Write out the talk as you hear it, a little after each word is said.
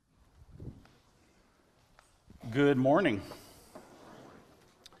Good morning.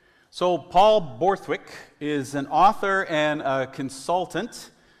 So Paul Borthwick is an author and a consultant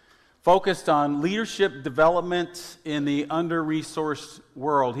focused on leadership development in the under-resourced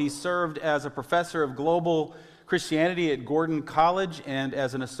world. He served as a professor of global Christianity at Gordon College and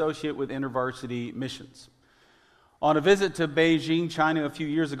as an associate with InterVarsity Missions. On a visit to Beijing, China a few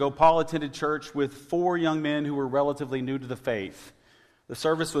years ago, Paul attended church with 4 young men who were relatively new to the faith. The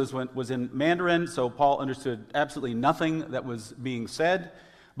service was in Mandarin, so Paul understood absolutely nothing that was being said.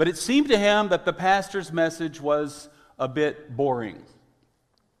 But it seemed to him that the pastor's message was a bit boring.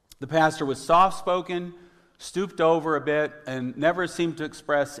 The pastor was soft-spoken, stooped over a bit, and never seemed to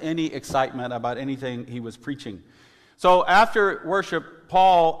express any excitement about anything he was preaching. So after worship,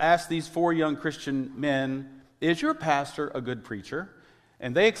 Paul asked these 4 young Christian men, "Is your pastor a good preacher?"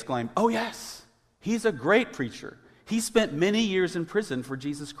 And they exclaimed, "Oh yes, he's a great preacher. He spent many years in prison for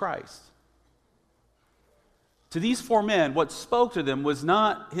Jesus Christ." To these 4 men, what spoke to them was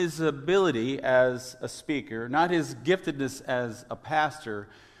not his ability as a speaker, not his giftedness as a pastor,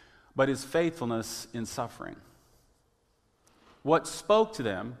 but his faithfulness in suffering. What spoke to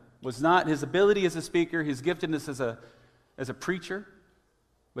them was not his ability as a speaker, his giftedness as a preacher,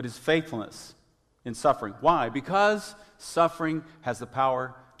 but his faithfulness in suffering. Why? Because suffering has the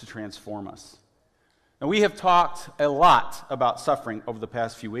power to transform us. And we have talked a lot about suffering over the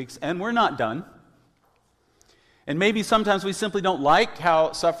past few weeks, and we're not done. And maybe sometimes we simply don't like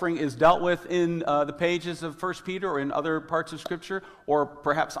how suffering is dealt with in the pages of 1 Peter or in other parts of Scripture, or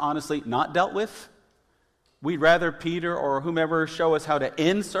perhaps honestly not dealt with. We'd rather Peter or whomever show us how to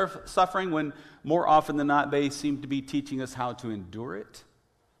end suffering when more often than not they seem to be teaching us how to endure it.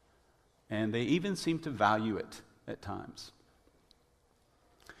 And they even seem to value it at times.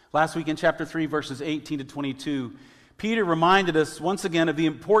 Last week in chapter 3, verses 18 to 22, Peter reminded us once again of the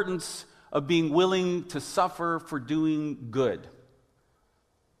importance of being willing to suffer for doing good.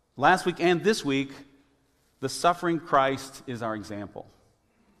 Last week and this week, the suffering Christ is our example.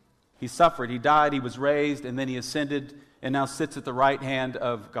 He suffered, he died, he was raised, and then he ascended and now sits at the right hand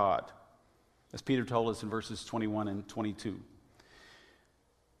of God, as Peter told us in verses 21 and 22.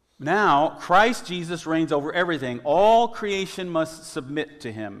 Now, Christ Jesus reigns over everything. All creation must submit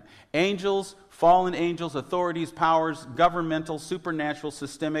to him. Angels, fallen angels, authorities, powers, governmental, supernatural,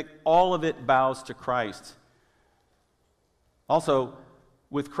 systemic, all of it bows to Christ. Also,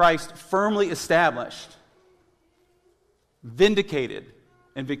 with Christ firmly established, vindicated,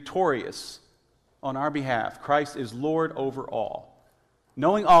 and victorious on our behalf, Christ is Lord over all.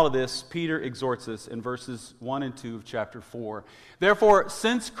 Knowing all of this, Peter exhorts us in verses 1 and 2 of chapter 4. Therefore,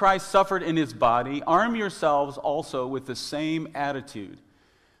 since Christ suffered in his body, arm yourselves also with the same attitude,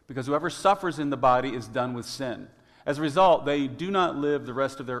 because whoever suffers in the body is done with sin. As a result, they do not live the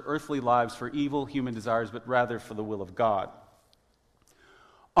rest of their earthly lives for evil human desires, but rather for the will of God.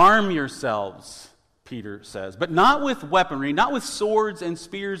 Arm yourselves, Peter says, but not with weaponry, not with swords and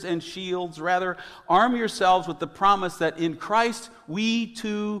spears and shields. Rather, arm yourselves with the promise that in Christ we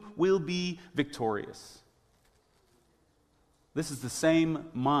too will be victorious. This is the same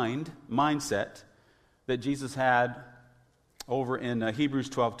mindset that Jesus had over in Hebrews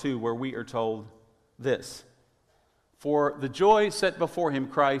 12:2, where we are told this: "For the joy set before him,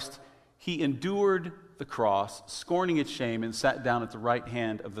 Christ, he endured the cross, scorning its shame, and sat down at the right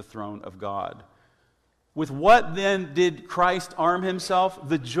hand of the throne of God." With what then did Christ arm himself?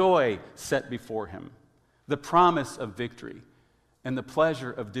 The joy set before him, the promise of victory, and the pleasure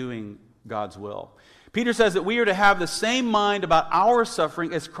of doing God's will. Peter says that we are to have the same mind about our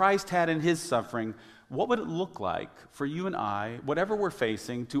suffering as Christ had in his suffering. What would it look like for you and I, whatever we're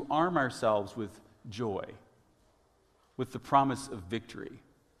facing, to arm ourselves with joy, with the promise of victory,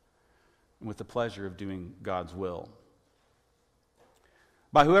 and with the pleasure of doing God's will?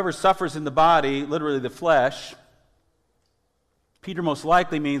 By whoever suffers in the body, literally the flesh, Peter most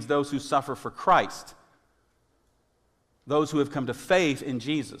likely means those who suffer for Christ, those who have come to faith in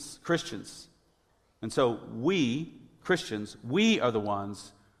Jesus, Christians. And so we, Christians, we are the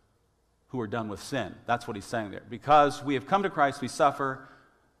ones who are done with sin. That's what he's saying there. Because we have come to Christ, we suffer.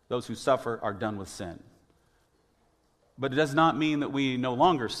 Those who suffer are done with sin. But it does not mean that we no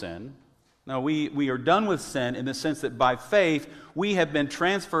longer sin. No, we are done with sin in the sense that by faith we have been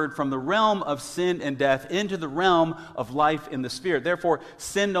transferred from the realm of sin and death into the realm of life in the Spirit. Therefore,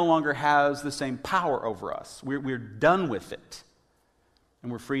 sin no longer has the same power over us. We're done with it,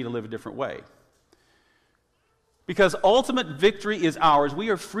 and we're free to live a different way. Because ultimate victory is ours, we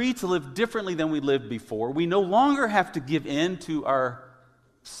are free to live differently than we lived before. We no longer have to give in to our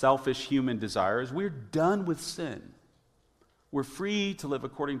selfish human desires. We're done with sin. We're free to live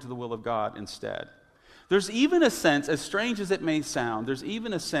according to the will of God instead. There's even a sense, as strange as it may sound, there's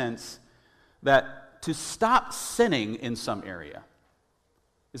even a sense that to stop sinning in some area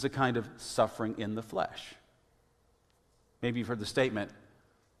is a kind of suffering in the flesh. Maybe you've heard the statement,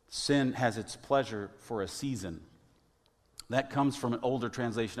 sin has its pleasure for a season. That comes from an older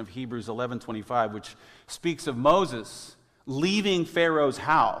translation of Hebrews 11:25, which speaks of Moses leaving Pharaoh's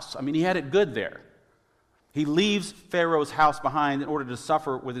house. I mean, he had it good there. He leaves Pharaoh's house behind in order to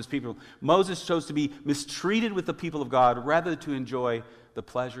suffer with his people. Moses chose to be mistreated with the people of God rather than to enjoy the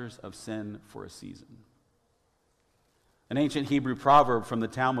pleasures of sin for a season. An ancient Hebrew proverb from the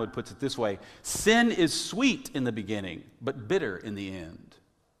Talmud puts it this way: sin is sweet in the beginning, but bitter in the end.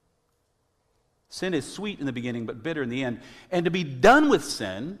 Sin is sweet in the beginning, but bitter in the end. And to be done with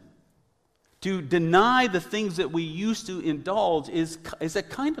sin, to deny the things that we used to indulge, is a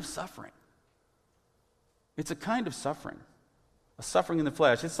kind of suffering. It's a kind of suffering, a suffering in the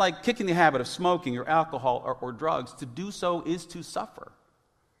flesh. It's like kicking the habit of smoking or alcohol or drugs. To do so is to suffer.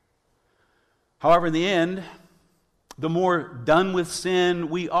 However, in the end, the more done with sin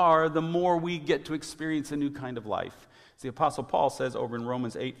we are, the more we get to experience a new kind of life. As the Apostle Paul says over in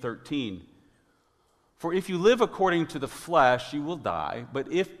Romans 8:13, "For if you live according to the flesh, you will die, but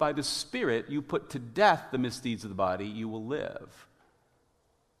if by the Spirit you put to death the misdeeds of the body, you will live."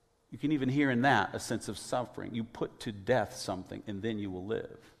 You can even hear in that a sense of suffering. You put to death something, and then you will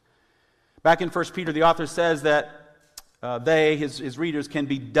live. Back in 1 Peter, the author says that his readers, can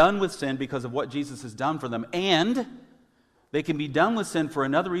be done with sin because of what Jesus has done for them, and they can be done with sin for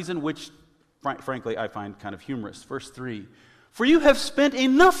another reason, which, frankly, I find kind of humorous. Verse 3, "For you have spent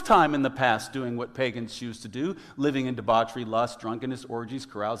enough time in the past doing what pagans choose to do, living in debauchery, lust, drunkenness, orgies,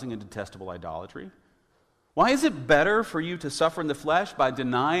 carousing, and detestable idolatry. Why is it better for you to suffer in the flesh by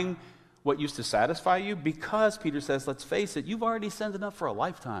denying what used to satisfy you? Because," Peter says, let's face it, you've already sinned enough for a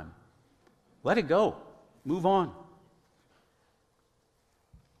lifetime. Let it go. Move on.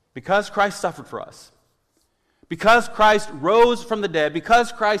 Because Christ suffered for us, because Christ rose from the dead,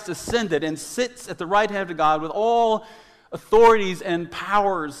 because Christ ascended and sits at the right hand of God with all authorities and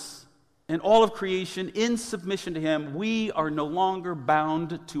powers and all of creation in submission to Him, we are no longer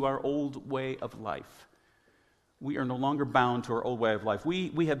bound to our old way of life. We are no longer bound to our old way of life.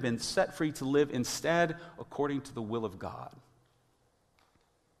 We have been set free to live instead according to the will of God.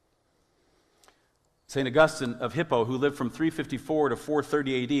 St. Augustine of Hippo, who lived from 354 to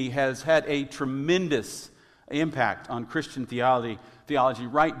 430 AD, has had a tremendous impact on Christian theology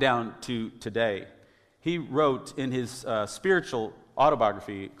right down to today. He wrote in his spiritual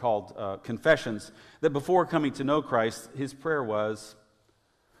autobiography called Confessions that before coming to know Christ, his prayer was,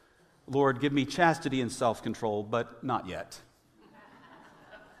 "Lord, give me chastity and self-control, but not yet."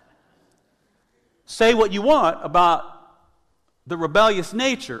 Say what you want about the rebellious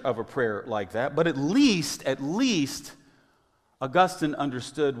nature of a prayer like that, but at least, Augustine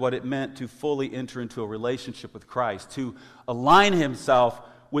understood what it meant to fully enter into a relationship with Christ, to align himself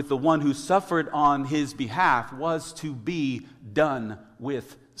with the one who suffered on his behalf, was to be done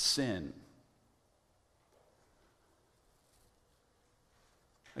with sin.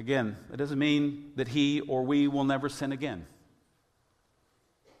 Again, it doesn't mean that he or we will never sin again.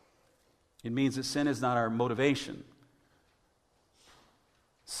 It means that sin is not our motivation.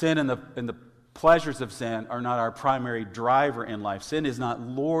 Sin and the pleasures of sin are not our primary driver in life. Sin is not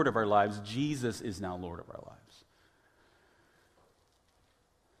Lord of our lives. Jesus is now Lord of our lives.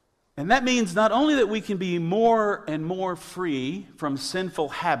 And that means not only that we can be more and more free from sinful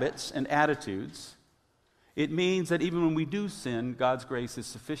habits and attitudes, it means that even when we do sin, God's grace is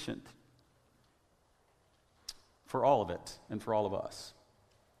sufficient for all of it and for all of us.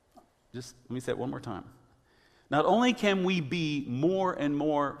 Just let me say it one more time. Not only can we be more and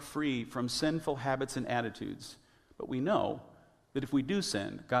more free from sinful habits and attitudes, but we know that if we do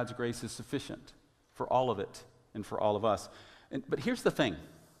sin, God's grace is sufficient for all of it and for all of us. But here's the thing.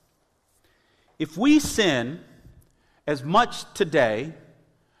 If we sin as much today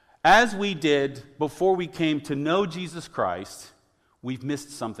as we did before we came to know Jesus Christ, we've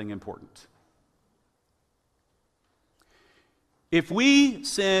missed something important. If we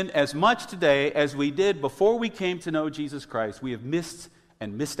sin as much today as we did before we came to know Jesus Christ, we have missed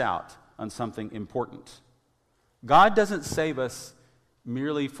out on something important. God doesn't save us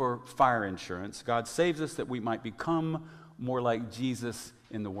merely for fire insurance. God saves us that we might become more like Jesus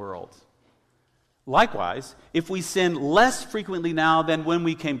in the world. Likewise, if we sin less frequently now than when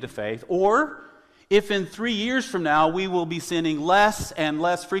we came to faith, or if in 3 years from now we will be sinning less and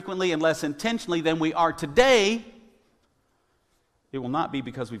less frequently and less intentionally than we are today, it will not be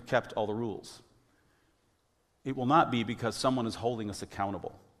because we've kept all the rules. It will not be because someone is holding us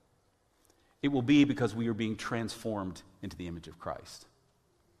accountable. It will be because we are being transformed into the image of Christ.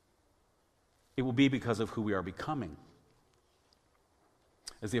 It will be because of who we are becoming.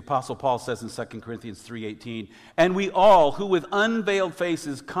 As the Apostle Paul says in 2 Corinthians 3:18, "And we all, who with unveiled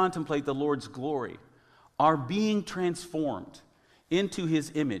faces contemplate the Lord's glory, are being transformed into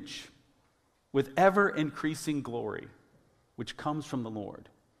his image with ever-increasing glory, which comes from the Lord,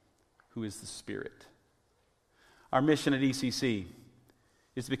 who is the Spirit." Our mission at ECC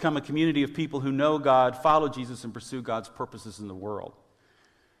is to become a community of people who know God, follow Jesus, and pursue God's purposes in the world.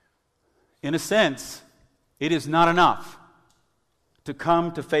 In a sense, it is not enough to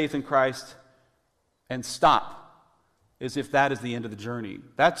come to faith in Christ and stop as if that is the end of the journey.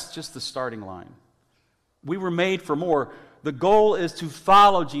 That's just the starting line. We were made for more. The goal is to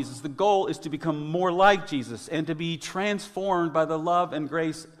follow Jesus. The goal is to become more like Jesus and to be transformed by the love and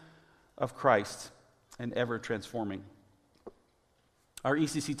grace of Christ and ever transforming. Our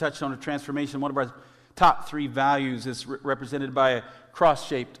ECC Touchstone of Transformation, one of our top 3 values, is represented by a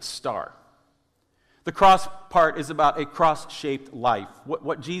cross-shaped star. The cross part is about a cross-shaped life.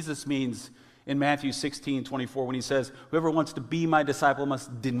 What Jesus means in Matthew 16:24 when he says, "Whoever wants to be my disciple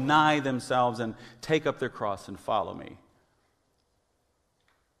must deny themselves and take up their cross and follow me."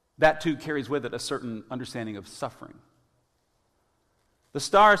 That too carries with it a certain understanding of suffering. The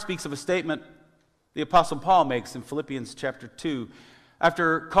star speaks of a statement the Apostle Paul makes in Philippians chapter 2.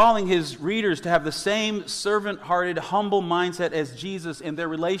 After calling his readers to have the same servant-hearted, humble mindset as Jesus in their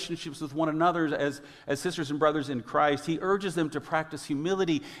relationships with one another as sisters and brothers in Christ, he urges them to practice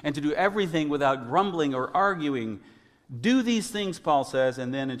humility and to do everything without grumbling or arguing. Do these things, Paul says,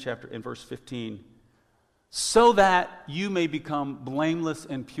 and then in verse 15, so that you may become blameless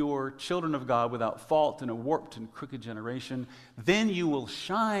and pure, children of God without fault in a warped and crooked generation. Then you will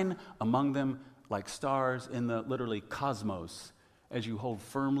shine among them like stars in the literally cosmos, as you hold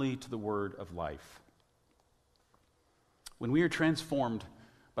firmly to the word of life. When we are transformed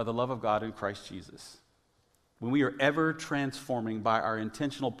by the love of God in Christ Jesus, when we are ever transforming by our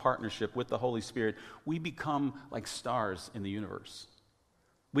intentional partnership with the Holy Spirit, we become like stars in the universe.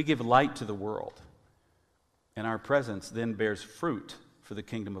 We give light to the world, and our presence then bears fruit for the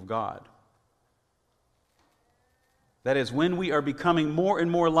kingdom of God. That is, when we are becoming more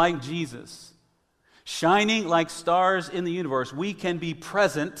and more like Jesus, shining like stars in the universe, we can be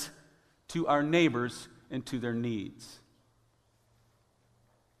present to our neighbors and to their needs.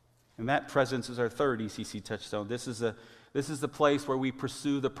 And that presence is our third ECC touchstone. This is the place where we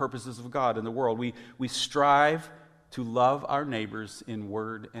pursue the purposes of God in the world. We strive to love our neighbors in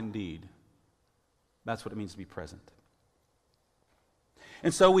word and deed. That's what it means to be present.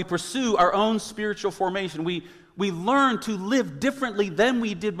 And so we pursue our own spiritual formation. We learn to live differently than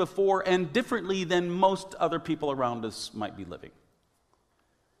we did before and differently than most other people around us might be living.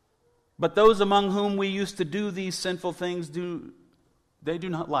 But those among whom we used to do these sinful things, they do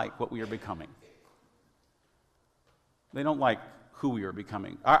not like what we are becoming. They don't like who we are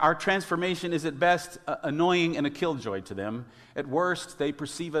becoming. Our transformation is at best annoying and a killjoy to them. At worst, they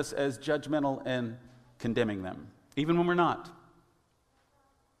perceive us as judgmental and condemning them, even when we're not.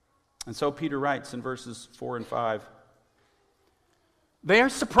 And so Peter writes in verses 4 and 5, "They are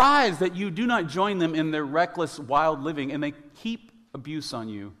surprised that you do not join them in their reckless, wild living, and they heap abuse on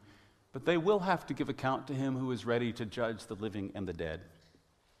you. But they will have to give account to him who is ready to judge the living and the dead."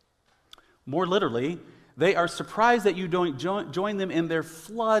 More literally, they are surprised that you don't join them in their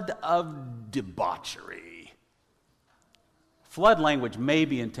flood of debauchery. Flood language may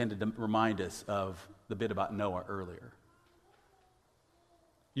be intended to remind us of the bit about Noah earlier.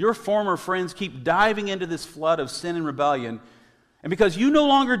 Your former friends keep diving into this flood of sin and rebellion, and because you no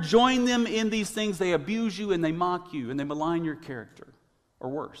longer join them in these things, they abuse you and they mock you and they malign your character, or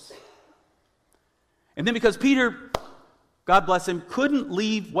worse. And then because Peter, God bless him, couldn't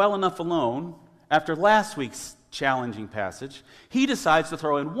leave well enough alone after last week's challenging passage, he decides to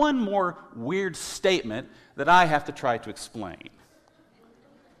throw in one more weird statement that I have to try to explain.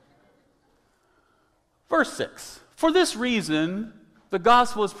 Verse 6, "For this reason the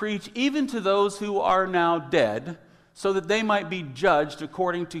gospel is preached even to those who are now dead, so that they might be judged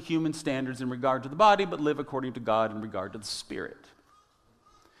according to human standards in regard to the body, but live according to God in regard to the spirit."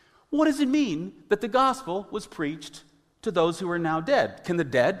 What does it mean that the gospel was preached to those who are now dead? Can the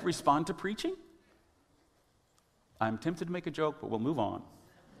dead respond to preaching? I'm tempted to make a joke, but we'll move on.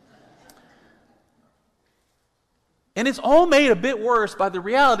 And it's all made a bit worse by the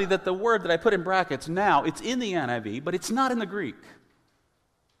reality that the word that I put in brackets now, it's in the NIV, but it's not in the Greek.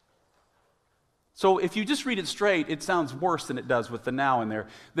 So if you just read it straight, it sounds worse than it does with the now in there.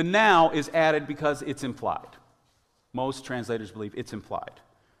 The now is added because it's implied. Most translators believe it's implied.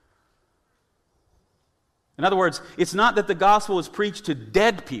 In other words, it's not that the gospel was preached to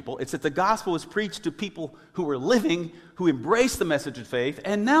dead people, it's that the gospel was preached to people who were living, who embraced the message of faith,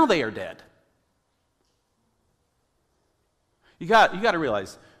 and now they are dead. You got to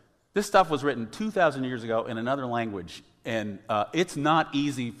realize, this stuff was written 2,000 years ago in another language, and it's not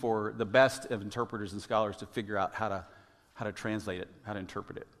easy for the best of interpreters and scholars to figure out how to translate it, how to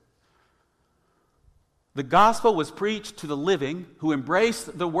interpret it. The gospel was preached to the living who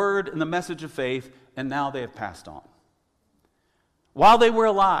embraced the word and the message of faith, and now they have passed on. While they were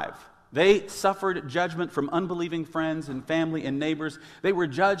alive, they suffered judgment from unbelieving friends and family and neighbors. They were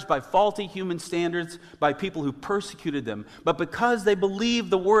judged by faulty human standards, by people who persecuted them. But because they believed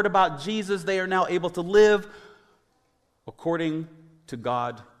the word about Jesus, they are now able to live according to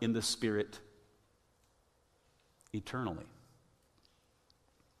God in the Spirit eternally.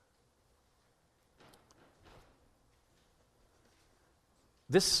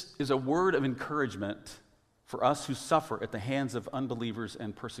 This is a word of encouragement for us who suffer at the hands of unbelievers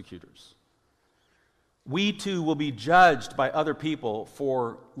and persecutors. We too will be judged by other people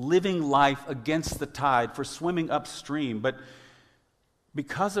for living life against the tide, for swimming upstream. But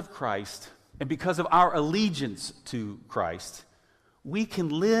because of Christ and because of our allegiance to Christ, we can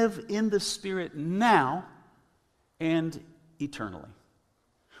live in the Spirit now and eternally.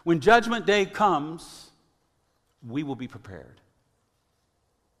 When Judgment Day comes, we will be prepared.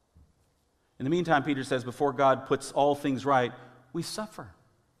 In the meantime, Peter says, before God puts all things right, we suffer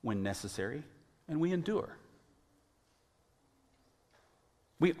when necessary, and we endure.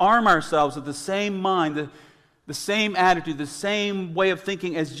 We arm ourselves with the same mind, the same attitude, the same way of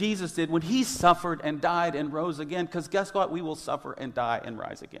thinking as Jesus did when he suffered and died and rose again, because guess what? We will suffer and die and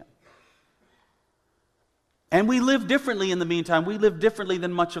rise again. And we live differently in the meantime. We live differently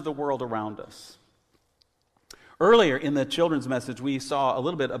than much of the world around us. Earlier in the children's message, we saw a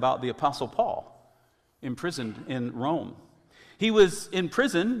little bit about the Apostle Paul, imprisoned in Rome. He was in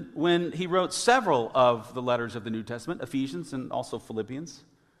prison when he wrote several of the letters of the New Testament, Ephesians and also Philippians.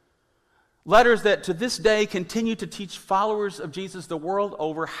 Letters that to this day continue to teach followers of Jesus the world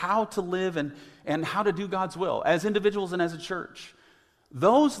over how to live and how to do God's will, as individuals and as a church.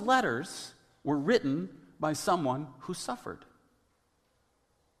 Those letters were written by someone who suffered.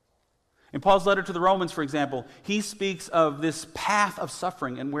 In Paul's letter to the Romans, for example, he speaks of this path of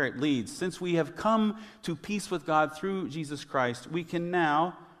suffering and where it leads. Since we have come to peace with God through Jesus Christ, we can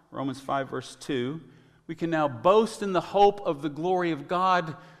now, Romans 5 verse 2, we can now boast in the hope of the glory of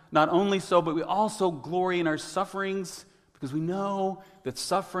God. Not only so, but we also glory in our sufferings because we know that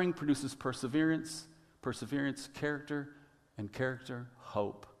suffering produces perseverance, perseverance, character, and character,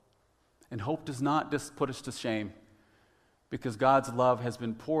 hope. And hope does not just put us to shame, because God's love has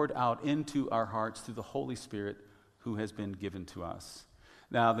been poured out into our hearts through the Holy Spirit who has been given to us.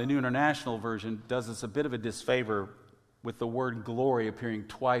 Now, the New International Version does us a bit of a disfavor with the word glory appearing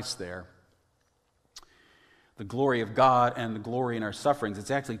twice there. The glory of God and the glory in our sufferings.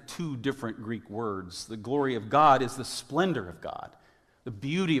 It's actually two different Greek words. The glory of God is the splendor of God, the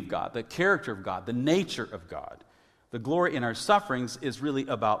beauty of God, the character of God, the nature of God. The glory in our sufferings is really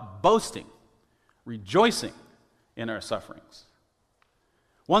about boasting, rejoicing in our sufferings.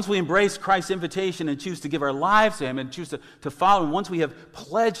 Once we embrace Christ's invitation and choose to give our lives to him and choose to follow him, once we have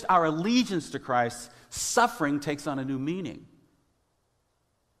pledged our allegiance to Christ, suffering takes on a new meaning.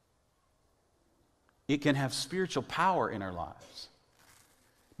 It can have spiritual power in our lives.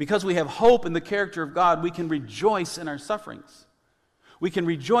 Because we have hope in the character of God, we can rejoice in our sufferings. We can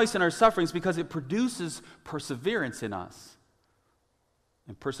rejoice in our sufferings because it produces perseverance in us.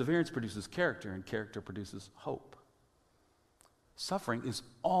 And perseverance produces character, and character produces hope. Suffering is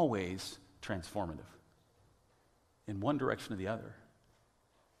always transformative in one direction or the other.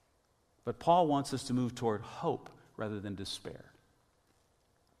 But Paul wants us to move toward hope rather than despair.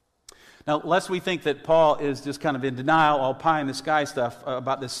 Now, lest we think that Paul is just kind of in denial, all pie in the sky stuff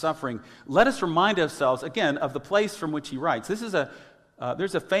about this suffering, let us remind ourselves, again, of the place from which he writes. There's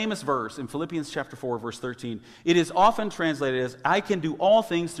a famous verse in Philippians chapter 4, verse 13. It is often translated as, I can do all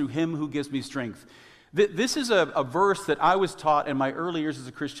things through him who gives me strength. This is a verse that I was taught in my early years as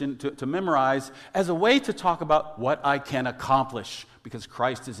a Christian to memorize as a way to talk about what I can accomplish because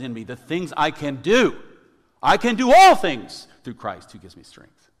Christ is in me, the things I can do. I can do all things through Christ who gives me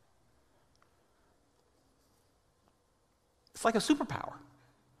strength. It's like a superpower.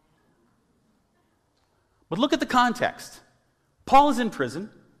 But look at the context. Paul is in prison.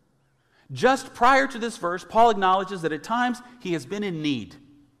 Just prior to this verse, Paul acknowledges that at times he has been in need.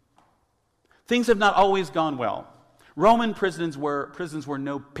 Things have not always gone well. Roman prisons were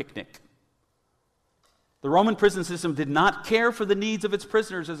no picnic. The Roman prison system did not care for the needs of its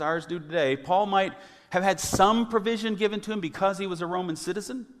prisoners as ours do today. Paul might have had some provision given to him because he was a Roman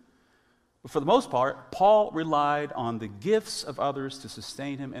citizen. But for the most part, Paul relied on the gifts of others to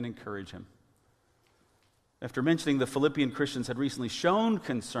sustain him and encourage him. After mentioning the Philippian Christians had recently shown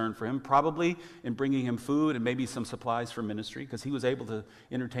concern for him, probably in bringing him food and maybe some supplies for ministry, because he was able to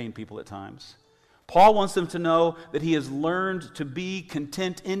entertain people at times, Paul wants them to know that he has learned to be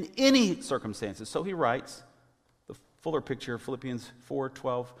content in any circumstances. So he writes, the fuller picture of Philippians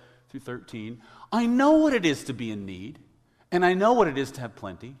 4:12 through 13, I know what it is to be in need, and I know what it is to have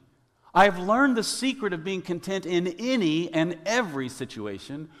plenty. I have learned the secret of being content in any and every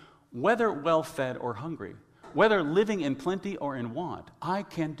situation, whether well-fed or hungry, whether living in plenty or in want. I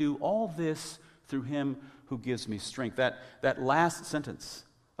can do all this through him who gives me strength. That last sentence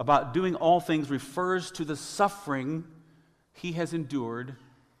about doing all things refers to the suffering he has endured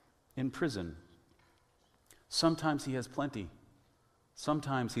in prison. Sometimes he has plenty.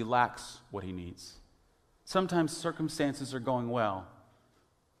 Sometimes he lacks what he needs. Sometimes circumstances are going well.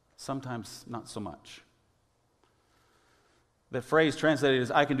 Sometimes not so much. The phrase translated as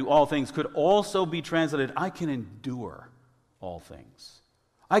I can do all things could also be translated I can endure all things.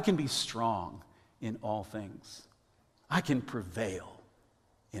 I can be strong in all things. I can prevail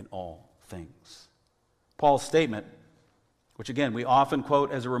in all things. Paul's statement, which again we often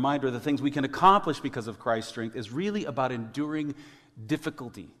quote as a reminder of the things we can accomplish because of Christ's strength, is really about enduring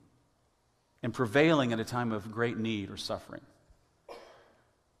difficulty and prevailing at a time of great need or suffering.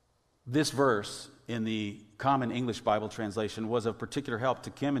 This verse in the Common English Bible translation was of particular help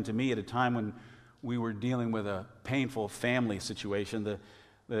to Kim and to me at a time when we were dealing with a painful family situation.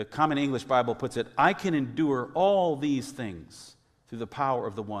 The Common English Bible puts it, I can endure all these things through the power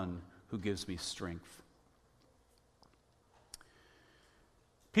of the one who gives me strength.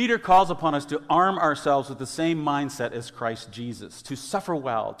 Peter calls upon us to arm ourselves with the same mindset as Christ Jesus, to suffer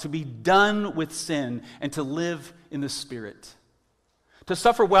well, to be done with sin, and to live in the Spirit. To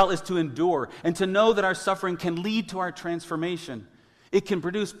suffer well is to endure, and to know that our suffering can lead to our transformation. It can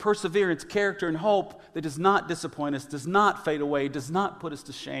produce perseverance, character, and hope that does not disappoint us, does not fade away, does not put us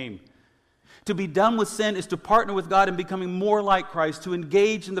to shame. To be done with sin is to partner with God in becoming more like Christ, to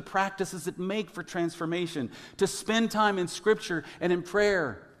engage in the practices that make for transformation, to spend time in Scripture and in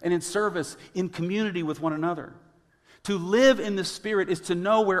prayer and in service, in community with one another. To live in the Spirit is to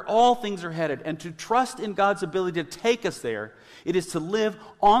know where all things are headed and to trust in God's ability to take us there. It is to live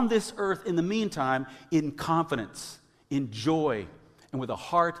on this earth in the meantime in confidence, in joy, and with a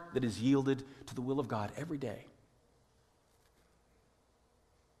heart that is yielded to the will of God every day.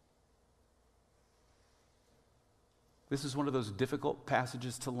 This is one of those difficult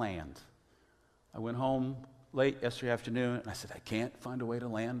passages to land. I went home late yesterday afternoon and I said, I can't find a way to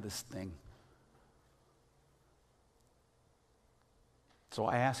land this thing. So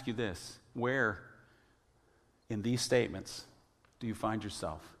I ask you this, where in these statements do you find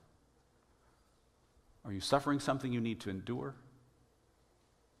yourself? Are you suffering something you need to endure?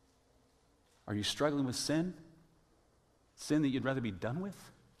 Are you struggling with sin? Sin that you'd rather be done with?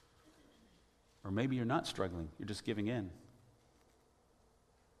 Or maybe you're not struggling, you're just giving in.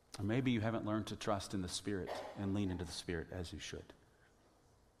 Or maybe you haven't learned to trust in the Spirit and lean into the Spirit as you should.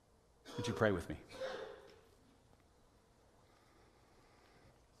 Would you pray with me?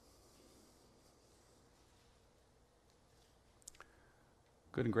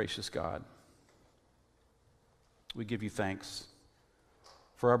 Good and gracious God, we give you thanks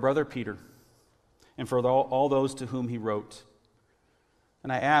for our brother Peter and for all those to whom he wrote.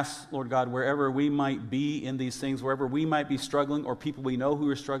 And I ask, Lord God, wherever we might be in these things, wherever we might be struggling or people we know who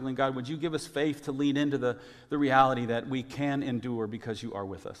are struggling, God, would you give us faith to lean into the reality that we can endure because you are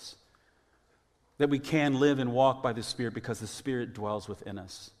with us, that we can live and walk by the Spirit because the Spirit dwells within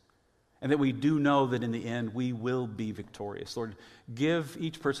us, and that we do know that in the end we will be victorious. Lord, give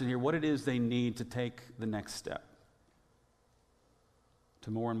each person here what it is they need to take the next step,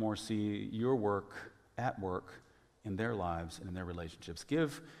 to more and more see your work at work in their lives and in their relationships.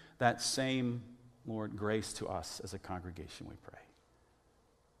 Give that same, Lord, grace to us as a congregation, we pray.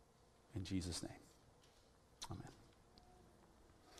 In Jesus' name, amen.